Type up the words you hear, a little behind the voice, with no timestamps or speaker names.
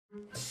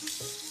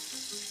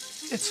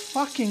It's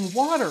fucking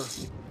water.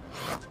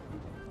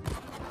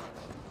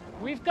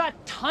 We've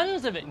got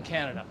tons of it in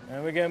Canada.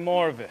 And we get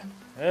more of it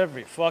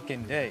every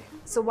fucking day.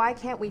 So why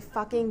can't we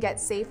fucking get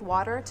safe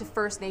water to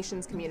First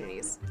Nations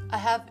communities? I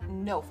have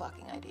no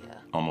fucking idea.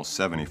 Almost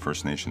 70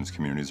 First Nations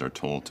communities are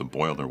told to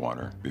boil their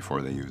water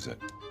before they use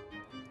it.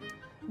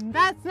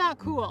 That's not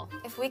cool.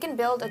 If we can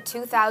build a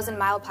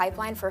 2,000-mile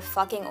pipeline for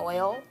fucking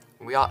oil,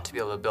 we ought to be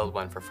able to build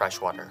one for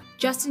fresh water.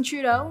 Justin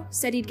Trudeau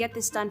said he'd get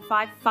this done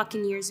 5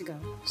 fucking years ago.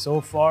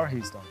 So far,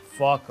 he's done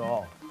fuck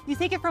all. You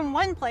take it from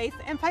one place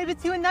and pipe it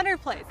to another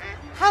place.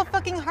 How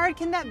fucking hard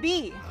can that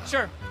be?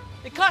 Sure,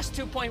 it cost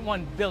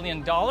 $2.1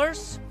 billion.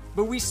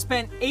 But we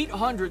spent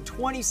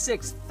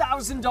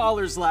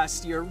 $826,000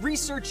 last year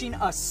researching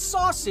a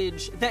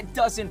sausage that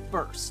doesn't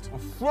burst. A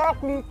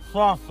fucking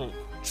sausage.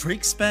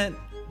 Drake spent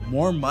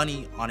more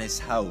money on his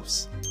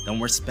house than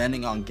we're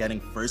spending on getting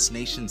First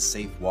Nations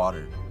safe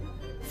water.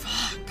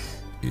 Fuck.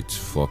 It's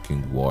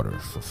fucking water,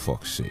 for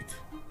fuck's sake.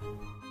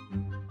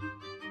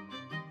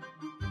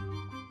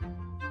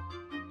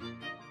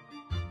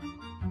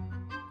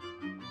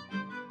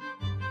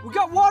 We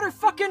got water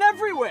fucking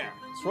everywhere.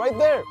 It's right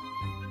there.